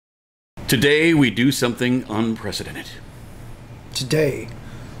Today we do something unprecedented. Today,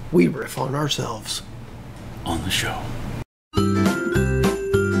 we riff on ourselves. On the show.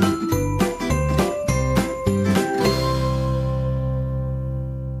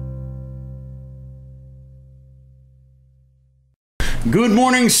 Good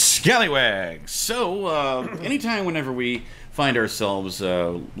morning, scallywags. So, anytime whenever we find ourselves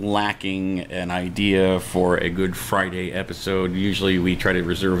lacking an idea for a Good Friday episode, usually we try to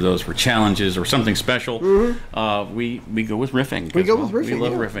reserve those for challenges or something special. Mm-hmm. We go with riffing. We go with riffing. We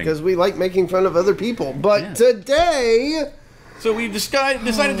love riffing because we like making fun of other people. But today, so we decided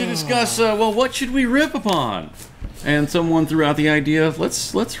to discuss. Well, what should we riff upon? And someone threw out the idea of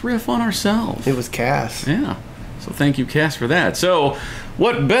let's riff on ourselves. It was Cass. Yeah. So thank you, Cass, for that. So,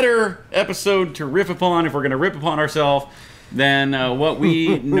 what better episode to riff upon if we're going to rip upon ourselves than what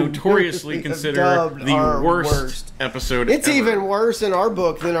we notoriously consider the worst episode It's ever. even worse in our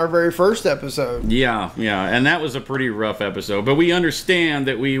book than our very first episode. Yeah, and that was a pretty rough episode. But we understand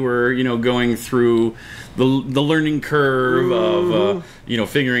that we were, going through the learning curve of,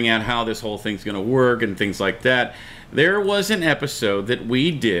 figuring out how this whole thing's going to work and things like that. There was an episode that we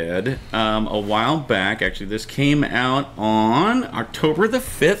did a while back. Actually, this came out on October the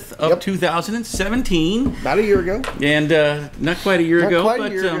 5th of 2017. About a year ago. And not quite a year ago. Quite a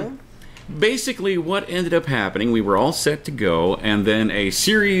year ago. Basically, what ended up happening, we were all set to go, and then a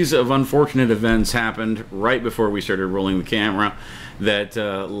series of unfortunate events happened right before we started rolling the camera that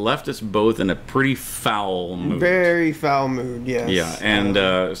left us both in a pretty foul mood. Very foul mood, yes. Yeah,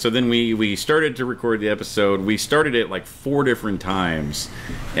 and so then we started to record the episode. We started it like 4 different times,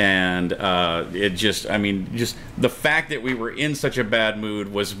 and it just the fact that we were in such a bad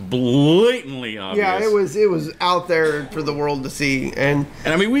mood was blatantly obvious. Yeah, it was out there for the world to see, and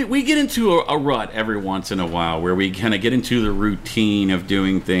I mean we get into a rut every once in a while where we kind of get into the routine of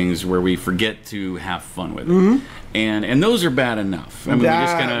doing things where we forget to have fun with it. Mm-hmm. And those are bad enough. I mean, we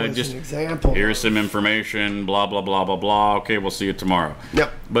just kind of an example. Here's some information, blah blah blah blah blah. Okay, we'll see you tomorrow.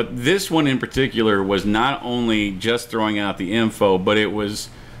 Yep. But this one in particular was not only just throwing out the info, but it was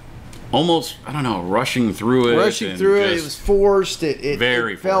almost, I don't know, rushing through it. It was forced. It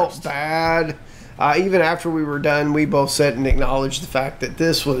felt forced. bad. Even after we were done, we both said and acknowledged the fact that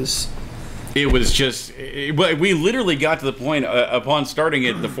this was. It was just. We literally got to the point upon starting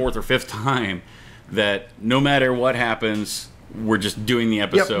it the 4th or 5th time that no matter what happens, we're just doing the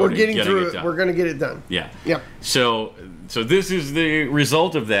episode. Yep, we're getting through it done. We're going to get it done. Yeah. Yep. So this is the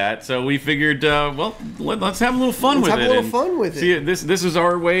result of that. So we figured, let's have a little fun with it. Let's have a little fun with it. See, this is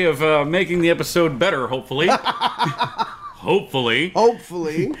our way of making the episode better, hopefully.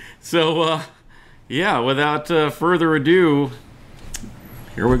 Hopefully. So, without further ado,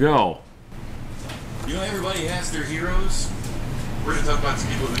 here we go. Everybody has their heroes. We're going to talk about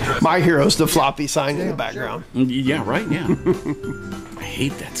some people who dress. My hero's the floppy sign in the background. Yeah, right, yeah. I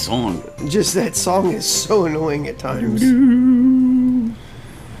hate that song. Just that song is so annoying at times.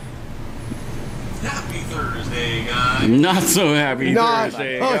 Happy Thursday, guys. Not so happy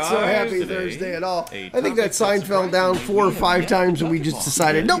Thursday, guys. Not so happy Thursday at all. I think that sign fell down 4 or 5 times and we just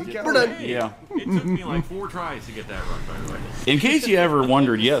decided, nope, we're done. Yeah. It took me like 4 tries to get that right, by the way. In case you ever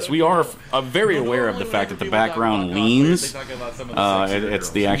wondered, yes, we are very aware of the fact that the background leans. It's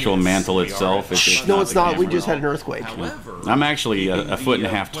the actual mantle itself. No, it's not. We just had an earthquake. I'm actually a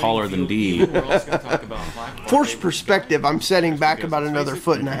 1.5 feet taller than Dee. For perspective, I'm setting back about another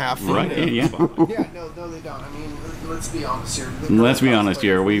 1.5 feet. Right, yeah. Yeah, no, they don't. I mean, let's be honest here. Let's be honest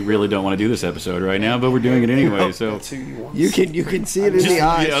here. We really don't want to do this episode right now, but we're doing it anyway. So you can see it in the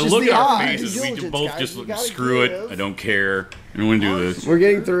eyes. Yeah, just look the at our eyes. faces. We both just screw it. I don't care. I don't want to do this. We're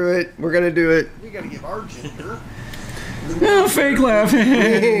getting through it. We're gonna do it. We gotta give our gender. Oh, fake laugh.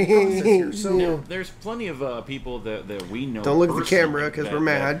 So there's plenty of people that we know. Don't look at the camera because we're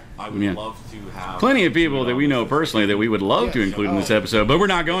mad. I would love to have plenty of people that we know personally that we would love to include in this episode, but we're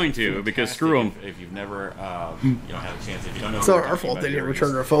not going to because screw them. If you've never had a chance, if you don't know, it's not our fault they didn't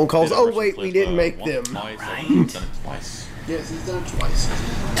return our phone calls. Oh wait, we didn't make them. Right. Yes, he's done it twice.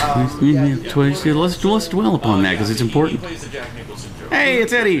 Twice. Yeah, let's dwell upon that because it's important. Hey,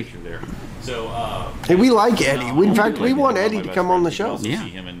 it's Eddie. Hey, we like Eddie. In fact, we want Eddie to come on the show. Yeah.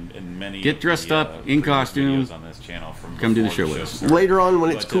 Get dressed up in costume. Come do the show with us. Later on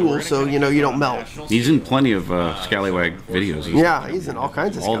when it's cool, so you don't melt. He's in plenty of Scallywag videos. He's in all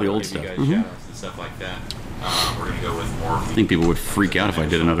kinds of all stuff. the old stuff. Mm-hmm. I think people would freak out if I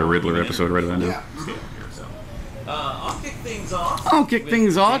did another Riddler episode right about now. I'll kick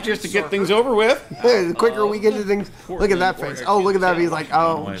things off just to get things over with. Hey, the quicker we get to things, look at that face. Oh, look at that. He's like,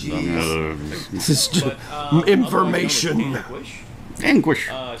 oh, jeez. This is just information. Vanquish.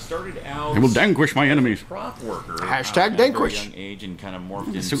 Started out. I will vanquish my enemies. Prop worker. Hashtag vanquish. Young age and kind of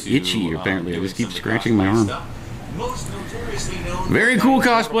morphed It's into, so itchy, apparently. I just keep some of the scratching my cosplay arm. stuff. Most notoriously known Very cool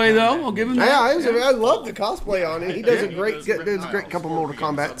cosplay, though. I'll give him that. Yeah, I love the cosplay on it. He does a great couple Mortal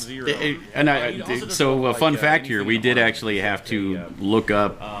Kombats. So a fun fact here, we did actually have to look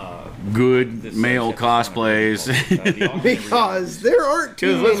up good male cosplays. Because there aren't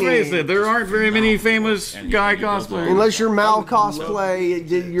too Because let's face many. it, there aren't very many famous guy cosplayers. Unless you're Mal cosplay,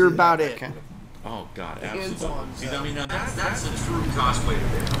 you're about it. Oh God, absolutely. See, I mean, that's a true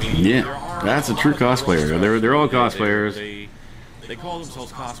cosplayer. I mean, Yeah, that's a true cosplayer. They're all cosplayers. They call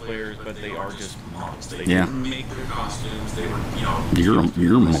themselves cosplayers, but they are just models. They Yeah. didn't make their costumes. They were,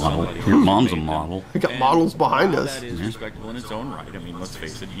 You're a model. Your mom's a model. We got models behind us. That is respectable in its own right. I mean, let's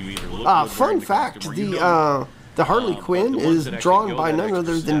face it. You either look good wearing Fun the fact: costume or you don't. the Harley Quinn But the ones is that actually drawn go by that none extra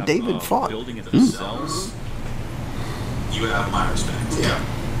other than step David of Fott. Building it themselves. You have my respect. Yeah.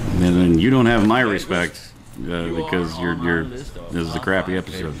 And then you don't have my respect because this is a crappy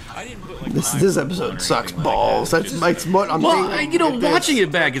episode. This episode sucks balls. That's what I'm thinking. Watching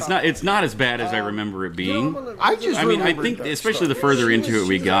it back, it's not as bad as I remember it being. I think especially the further into it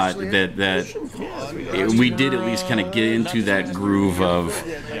we got, we did at least kind of get into that groove of,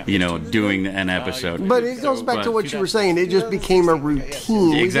 doing an episode. But it goes back to what you were saying. It just became a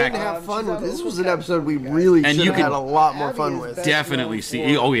routine. Exactly. We didn't have fun with it. This was an episode we really should have had a lot more fun with. Definitely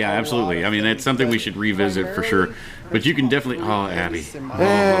see. Oh yeah, absolutely. I mean, that's something we should revisit for sure. But you can definitely. Oh, Abby.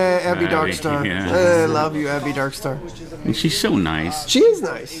 Abby Darkstar. Yeah. I love you, Abby Darkstar. And she's so nice. She is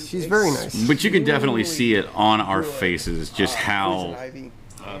nice. She's very nice. But you can definitely see it on our faces, just how.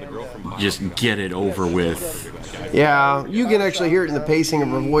 Just get it over with. Yeah, you can actually hear it in the pacing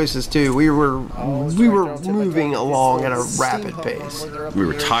of our voices too. We were moving along at a rapid pace. We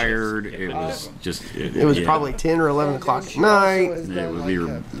were tired. It was just. It was probably 10 or 11 o'clock at night. We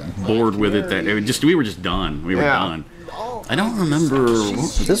were bored with it. We were just done. We were done. I don't remember.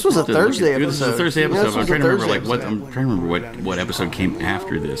 This was a Thursday episode. This was a Thursday episode. Yeah, I'm trying to remember what episode came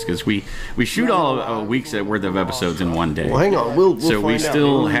after this, because we shoot all a week's worth of episodes in one day. Well, hang on. We'll so we find out.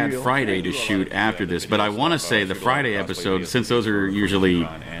 still had Friday to shoot after this, but I want to say the Friday episode, since those are usually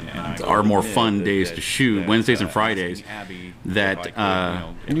our more fun days to shoot, Wednesdays and Fridays, that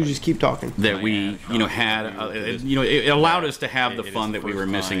you just keep talking. that we had it allowed us to have the fun that we were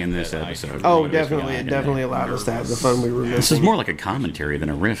missing in this episode. Oh, definitely. It definitely allowed us to have the fun we were missing. This is more like a commentary than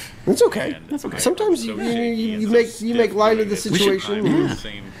a riff. That's okay. That's okay. Sometimes you make light of the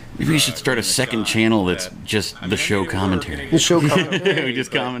situation. Maybe we should start a second channel that's just the show commentary. The show commentary. We just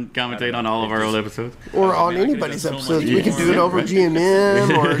commentate on all of our old episodes. Or on anybody's episodes. We can do it over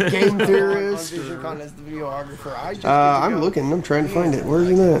GMM or Game Theorist. I'm looking. I'm trying to find it. Where's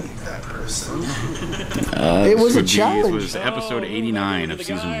it at? It was a challenge. It was episode 89 of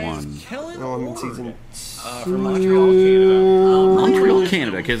season 1. No, I'm in season From Montreal, Canada. Montreal,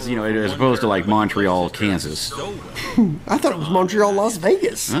 Canada, because, as opposed to like Montreal, Kansas. I thought it was Montreal, Las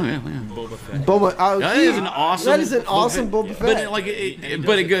Vegas. Oh, yeah. Boba. That is an awesome. That is an awesome Boba Fett.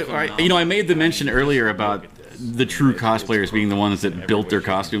 I made the mention earlier about the true cosplayers being the ones that built their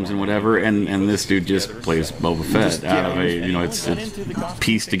costumes and whatever, and this dude just plays Boba Fett out of it's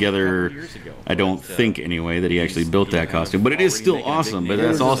pieced together. I don't think anyway that he actually built that costume, but it is still awesome. But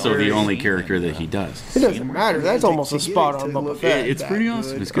that's also the only character that he does. It doesn't matter. That's almost a spot on Boba Fett. It's pretty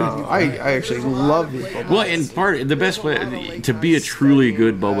awesome. It's good. I actually love his Boba Fett. Well, and the best way to be a truly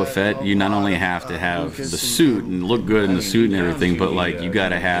good Boba Fett, you not only have to have the suit and look good in the suit and everything, but like you got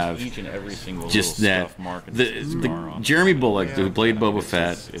to have just that. The Jeremy Bulloch, who played Boba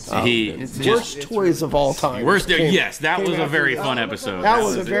Fett, worst toys of all time. Yes, that was a very fun episode. That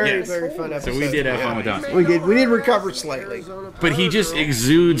was a very fun episode. So we did have fun with that. We did recover slightly. But he just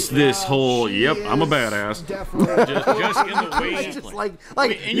exudes this whole, yep, I'm a badass. just in the way. Just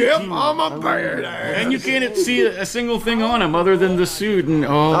yep, I'm a badass. And you can't see a single thing on him other than the suit and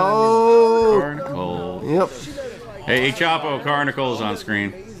Carnicle. Yep. Hey, Chapo, Carnicle's on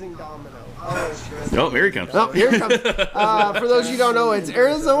screen. Oh, here he comes. Oh, here he comes. For those you don't know, it's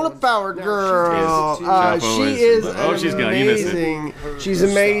Arizona Power Girl. She is amazing. She's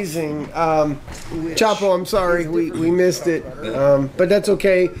amazing. Chapo, I'm sorry, we missed it, but that's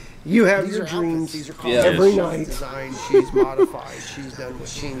okay. You have your dreams every night. She's modified. She's done what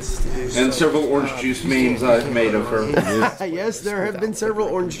she needs to do. And several orange juice memes I've made of her. Yes, there have been several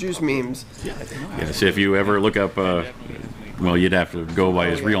orange juice memes. Yes, if you ever look up, well, you'd have to go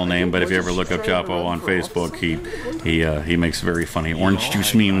by his real name, but if you ever look up Chapo on Facebook, he makes very funny orange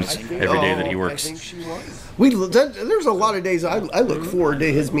juice memes every day that he works. There's a lot of days I look forward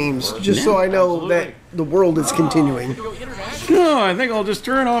to his memes, just so I know that the world is continuing. No, I think I'll just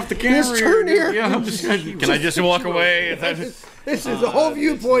turn off the camera. Just turn here. Yeah, can I just walk away? This is the whole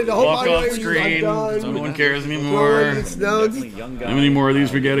viewpoint, the whole Walk off audience. screen. I'm done. No one cares anymore. How many more of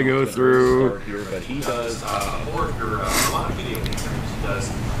these we got to go through? But he does horror, a lot of video games. He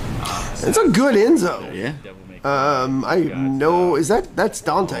does. It's a good Enzo. Yeah. I know. That's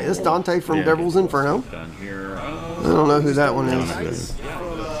Dante? That's Dante from Devil's Inferno. I don't know who that one is.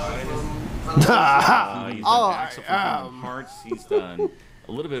 He's done parts. He's done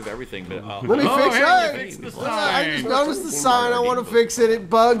a little bit of everything. But Let me fix it. I just noticed the sign. I want to fix it. It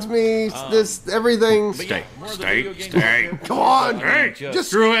bugs me. This everything. Stay. Come on. Just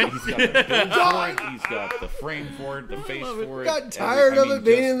screw it. He's got the frame for it, the face for it. Got tired of it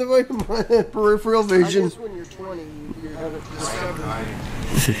being in the way of my peripheral vision.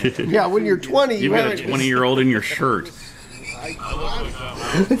 Yeah, when you're 20, You've got a 20-year-old in your shirt.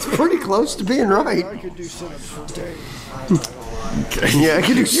 It's pretty close to being right. I could do sit-ups for days. Yeah, I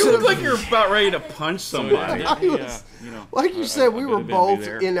could do You look like you're about ready to punch somebody. Like you said, we were both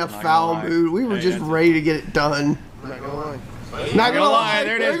in a foul mood. We were just ready to get it done. Not gonna lie.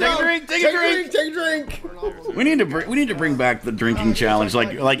 There it is. Take a drink. Take a drink. We need to bring back the drinking challenge.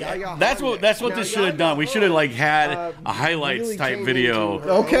 Like that's what this should have done. We should have had a highlights type video.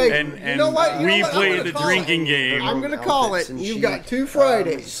 Okay. And you know what? we played the drinking game. I'm gonna call it. You've got 2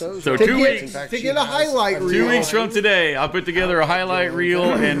 Fridays. So 2 weeks to get a highlight reel. 2 weeks from today, I'll put together a highlight reel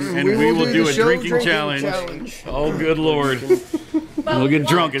and we will do a drinking challenge. Oh, good Lord. We'll get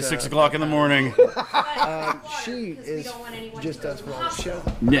drunk at 6 o'clock in the morning. She is just does well. Show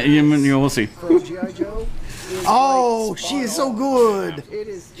Yeah, we'll see. from G.I. Joe. Oh, she is so good. It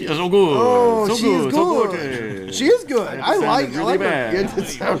is. She's so good. Oh, so she is good. So good. good. She is good. I like really her. bad. It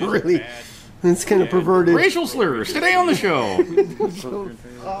sounds really. It's kind of perverted. Racial slurs today on the show.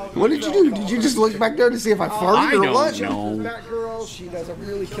 What did you do? Did you just look back there to see if I farted I or don't what? know. That girl, she does a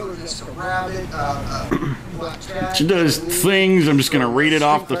really killer Jessica Rabbit. Black Cat. She does things. I'm just gonna read it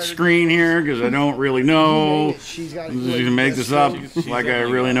off the screen here because I don't really know. She's got. I'm just gonna make this up like I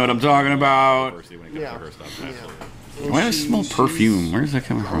really know what I'm talking about. Yeah. Why does it smell perfume? Where's that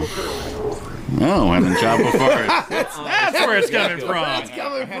coming from? Oh, I'm in Chapo Forest. That's where it's coming from. I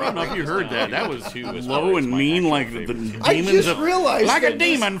don't know if you heard that. That was low and mean like the demons just realized like a that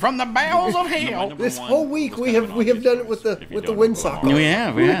demon from the bowels of hell. This whole week we have done it with the windsock. We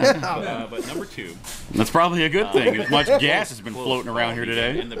have. But number 2. That's probably a good thing. As much gas has been floating around here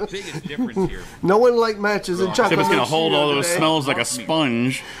today. And the biggest difference here. No one like matches and chocolate. Except it's gonna hold all those today. smells like a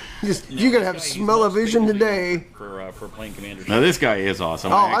sponge. You're gonna have smell-o-vision today. For playing Commander. Now this guy is awesome.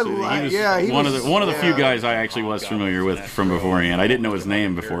 He was one of the few guys I actually was familiar with from beforehand. I didn't know his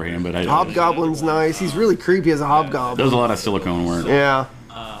name beforehand, but I Hobgoblin's nice. He's really creepy as a hobgoblin. does a lot of silicone work. Yeah.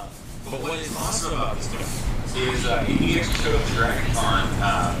 But what is awesome about this game is he actually showed up at Dragon Con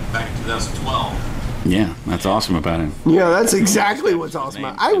back in 2012. Yeah, that's awesome about him. Yeah, that's exactly what's awesome.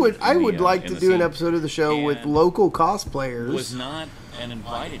 I would like to do an episode of the show with local cosplayers. Was not an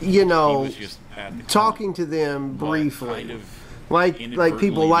invited. You know, He was just at the talking to them briefly. kind of Like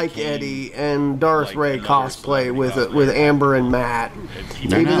people like Eddie and Darth Ray cosplay with Amber and Matt,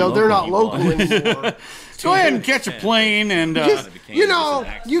 even though they're not local anymore. Go ahead and catch a plane and You know,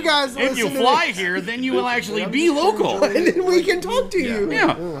 you guys if you listen to fly this, here, then you will actually be local. and then we can talk to you.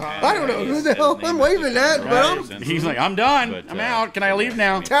 Yeah. I don't know who the hell I'm waving at, but I'm He's like, I'm done. I'm out. Can I leave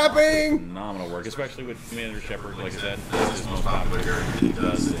now? tapping. phenomenal work, especially with Commander Shepard. Like I said, this is his most popular character. He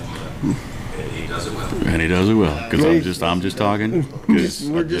does it. He does it well. And he does it well because I'm just talking.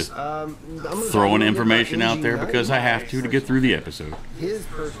 We're just Throwing information out there because I have to get through the episode. His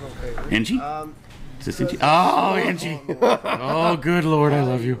personal favorite. Angie? Is this Angie? Oh, Angie. Oh, good Lord, I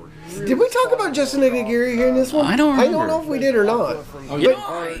love you. Did we talk about Justin Aguirre here in this one? I don't I remember. don't know if we did or not.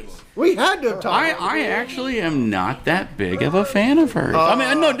 We had to have talked. I actually am not that big of a fan of hers. I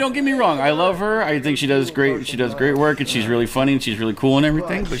mean, no, don't get me wrong. I love her. I think she does great. She does great work, and she's really funny, and she's really cool and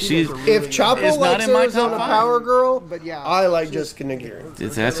everything. But she's If Chapo It's not likes in my Arizona top 5. Power Girl, But yeah, I like Jessica Nagiri.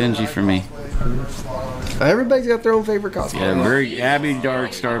 that's Angie for me. Everybody's got their own favorite cosplay. Yeah, very Abby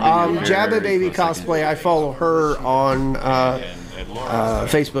Dark Star. Jabba Baby cosplay. I follow her on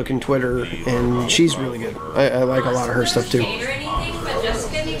Facebook and Twitter, and she's really good. I like a lot of her stuff too. Shade or anything, but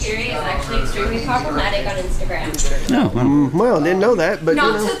Jessica Nagiri is actually extremely problematic on Instagram. No, Well, didn't know that, but you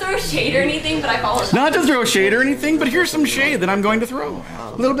Not know, to throw shade or anything, but I follow. not to throw shade or anything, but here's some shade that I'm going to throw.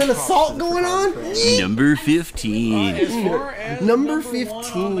 a little bit of salt going on. Number 15. Number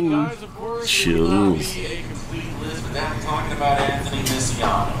 15. Chills. Now talking about Anthony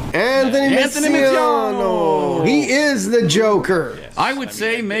Misiano. Anthony Anthony Misiano. Misiano. He is the Joker. I would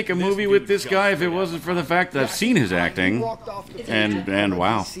say make a movie with this guy if it wasn't for the fact that I've seen his acting, and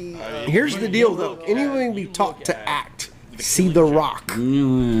wow. Here's the deal, though. Anyone we talk to act. See The Rock.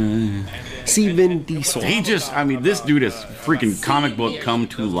 See Vin Diesel. I mean, this dude is freaking comic book come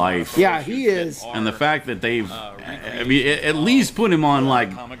to life. Yeah, he is. And the fact that they've, I mean, at least put him on, like,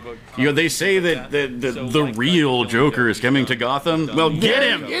 they say that the real Joker is coming to Gotham. Well, get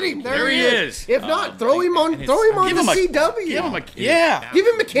him. Get him. There he is. If not, throw him on the CW. Give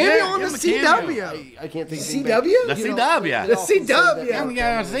him a cameo on the CW. I can't think of CW? The CW. The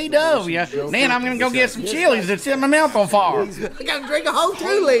CW. CW. Man, I'm going to go get some chilies that set my mouth on fire. I gotta drink a whole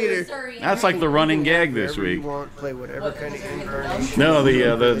 2 liter. That's like the running gag this week. Play whatever kind of inversion. No,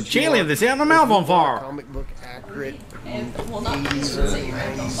 the chili that set my mouth on fire. Comic book accurate. Well,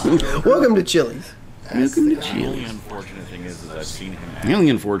 Welcome to Chili's. Welcome to Chili's. The only unfortunate thing is I've seen him. The only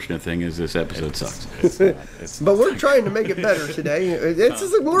unfortunate thing is this episode sucks. But we're trying to make it better today. It's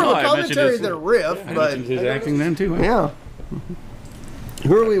just more of a commentary than a riff, but his acting then too. yeah.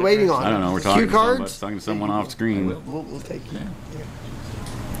 Who are we waiting on? I don't know. We're talking Cue cards. talking to someone off screen. We'll take you.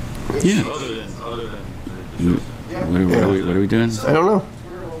 Yeah. What are we doing? I don't know.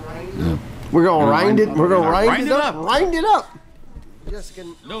 We're gonna rind it. We're gonna rind it up. Rind it up. Jessica.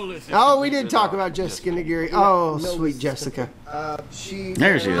 Oh, we did talk about Jessica Nagiri. Oh, sweet Jessica. There she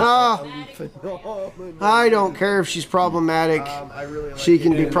is. I don't care if she's problematic. She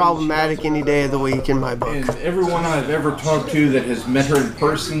can be problematic any day of the week in my book. And everyone I've ever talked to that has met her in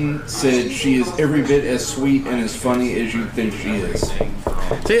person said she is every bit as sweet and as funny as you think she is.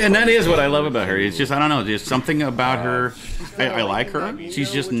 See, and that is what I love about her. It's just, I don't know, there's something about her. I like her.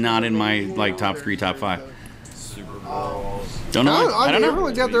 She's just not in my top 3, top 5. Don't know. I don't know.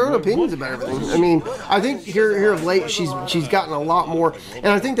 Everyone's got their own opinions about everything. I mean, I think here of late she's gotten a lot more, and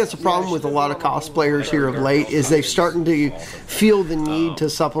I think that's the problem with a lot of cosplayers here of late is they're starting to feel the need to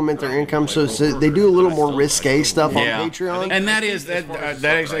supplement their income, so they do a little more risque stuff on Patreon. And that is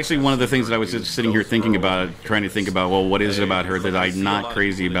actually one of the things that I was just sitting here thinking about, trying to think about. Well, what is it about her that I'm not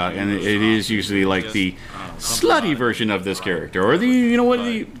crazy about? And it is usually like the slutty version of this character, or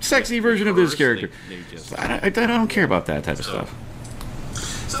the sexy version of this character. I don't care about that type of stuff.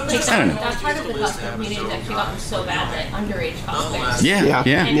 I don't know. That's part of the cosplay community that's actually gotten so bad, like underage cosplayers. Yeah,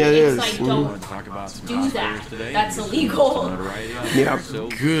 And it is. Like, don't do that. That's illegal. Yeah.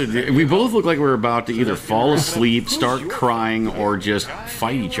 Good. We both look like we're about to either fall asleep, start crying, or just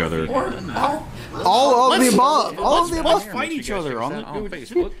fight each other. All of the above. All of the above. Let's fight each other on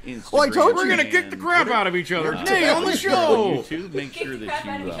Facebook. Well, I told you. We're gonna kick the crap out of each other today on the show. Make sure that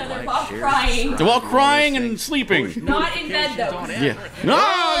you while crying. While crying and sleeping. Not in bed though. Yeah.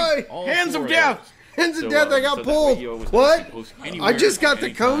 No! Hands of death. Hands of death, I got pulled. What? I just got the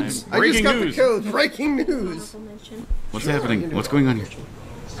codes. Breaking news. Breaking news. What's happening? What's going on here?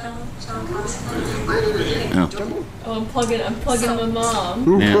 Oh, I'm plugging my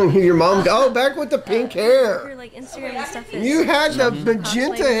mom. Yeah. Your mom. Oh, back with the pink hair. Like Instagram and stuff is You had the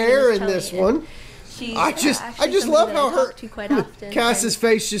magenta hair in this one. I just love how her Cass's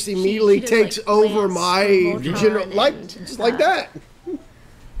face just immediately takes over my general, just like that.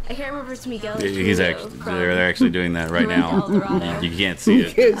 I can't remember if it's Miguel. They're actually doing that right now. You can't see it.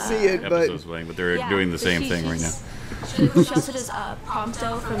 You can't see it, but they're doing the same thing right now. She also does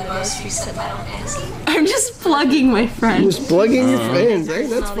Prompto from the most recent Metal Fantasy. I'm just plugging my friends. Just plugging your friends. Hey,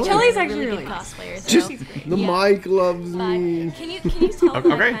 that's fine. Kelly's actually really good cosplayer. So. Just the mic loves me. Can you tell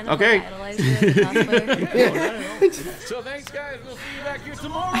me Okay. idolize you as a cosplayer? So thanks, guys. We'll see you back here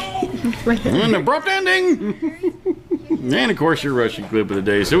tomorrow. An abrupt ending. And of course, your Russian clip of the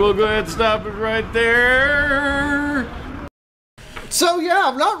day. So we'll go ahead and stop it right there. So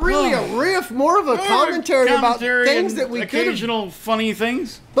yeah, not really a riff, more of a commentary about things that we occasional funny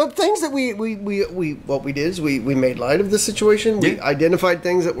things. But things that we what we did is we made light of the situation. We identified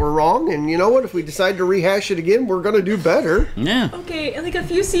things that were wrong, and you know what? If we decide to rehash it again, we're gonna do better. Yeah. Okay, like a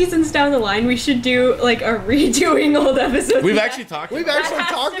few seasons down the line, we should do like a redoing old episodes. We've actually talked. We've actually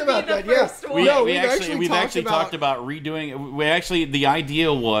talked about that. Yeah. We've actually talked about redoing. The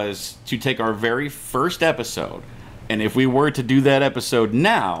idea was to take our very first episode. And if we were to do that episode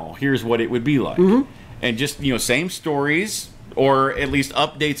now, here's what it would be like. And just, same stories, or at least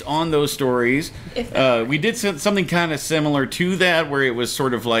updates on those stories. We did something kind of similar to that, where it was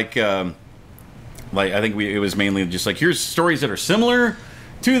sort of like I think it was mainly just like, here's stories that are similar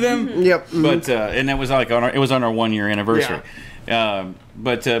to them. Yep. But and that was like on our 1 year anniversary.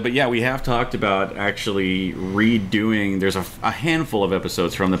 But yeah, we have talked about actually redoing. There's a handful of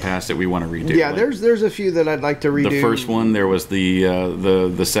episodes from the past that we want to redo. Yeah, there's a few that I'd like to redo. The first one, there was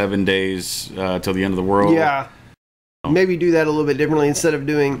the 7 days till the end of the world. Yeah. maybe do that a little bit differently instead of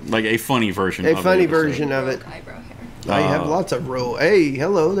doing like a funny version. A funny version of it. Eyebrow hair. I have lots of row. Hey,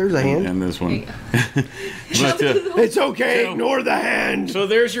 hello, there's a hand. And this one. But, it's okay, ignore the hand. so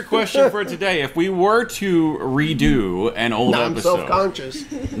there's your question for today. If we were to redo an old I'm episode, self-conscious.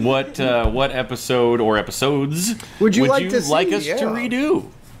 what episode or episodes would you like to us see? to redo?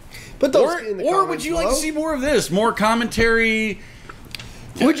 Put those in the Or comments would you like to below. see more of this? More commentary?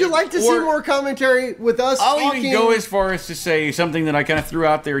 Would you like to see more commentary with us I'll talking? even go as far as to say something that I kind of threw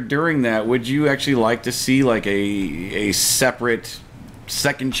out there during that. Would you actually like to see like a separate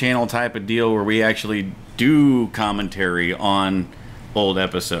second channel type of deal where we actually do commentary on old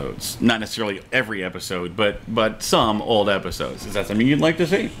episodes? Not necessarily every episode, but some old episodes. Is that something you'd like to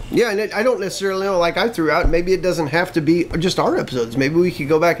see? Yeah, and I don't necessarily know. Like I threw out, maybe it doesn't have to be just our episodes. Maybe we could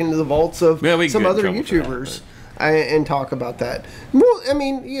go back into the vaults of some other YouTubers and talk about that. Well, I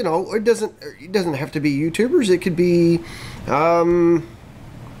mean, you know, it doesn't have to be YouTubers. It could be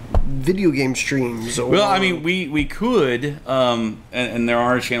video game streams. Or, well, I mean, we could, and there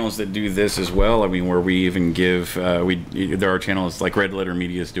are channels that do this as well. I mean, where we even give there are channels like Red Letter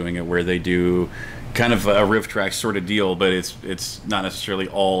Media is doing it, where they do kind of a riff track sort of deal, but it's not necessarily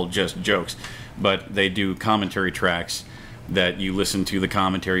all just jokes, but they do commentary tracks that you listen to the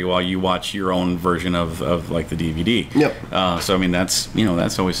commentary while you watch your own version of like the DVD. Yep. So I mean, that's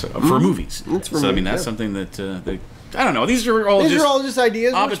always for movies. That's for so I mean, that's something that I don't know. These are all just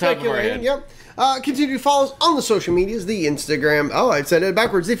ideas. off We're the top of our speculating. head. Yep. Continue to follow us on the social medias, the Instagram. Oh, I said it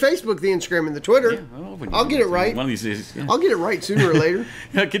backwards. The Facebook, the Instagram, and the Twitter. Yeah, I'll get it right. One of these days. Yeah. I'll get it right sooner or later.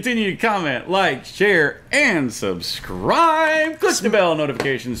 Continue to comment, like, share, and subscribe. Click the bell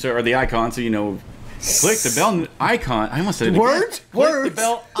notification or the icon so you know. Click the bell icon. I almost said it again. Words? Click the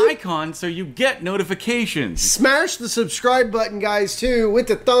bell icon so you get notifications. Smash the subscribe button, guys, too. With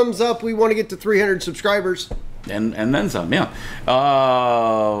the thumbs up, we want to get to 300 subscribers. And then some, yeah.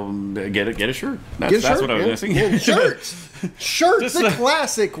 Get a shirt. That's what I was missing. Yeah, shirts. Shirts, the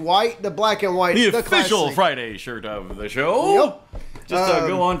classic white, the black and white. The official classic Friday shirt of the show. Yep. Just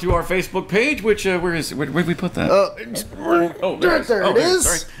go on to our Facebook page, which, where did we put that? There it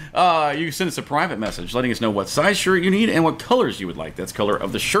is. Sorry. You can send us a private message letting us know what size shirt you need and what colors you would like. That's color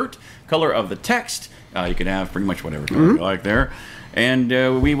of the shirt, color of the text. You can have pretty much whatever color you like there. And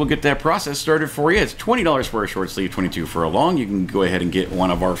we will get that process started for you. It's $20 for a short sleeve, $22 for a long. You can go ahead and get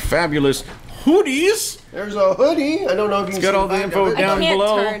one of our fabulous hoodies. There's a hoodie. I don't know if you can see got all the info down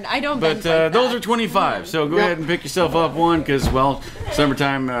below. I don't But those are $25. So go ahead and pick yourself up one because, well,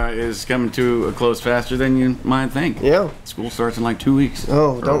 summertime is coming to a close faster than you might think. Yeah. School starts in like 2 weeks.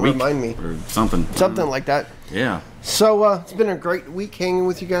 Oh, or don't a week, remind me. or something. Something like that. Yeah. So it's been a great week hanging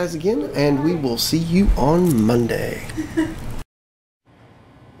with you guys again, and we will see you on Monday.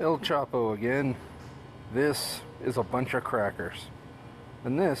 El Chapo again. This is a bunch of crackers.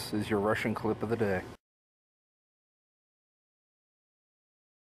 And this is your Russian clip of the day.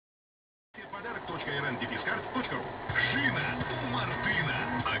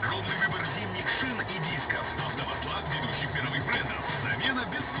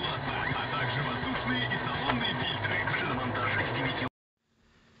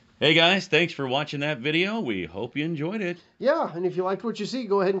 Hey guys, thanks for watching that video. We hope you enjoyed it. Yeah, and if you liked what you see,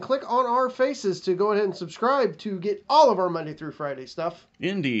 go ahead and click on our faces to go ahead and subscribe to get all of our Monday through Friday stuff.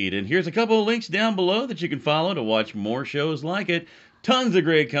 Indeed, and here's a couple of links down below that you can follow to watch more shows like it. Tons of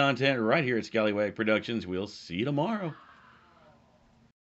great content right here at Scallywag Productions. We'll see you tomorrow.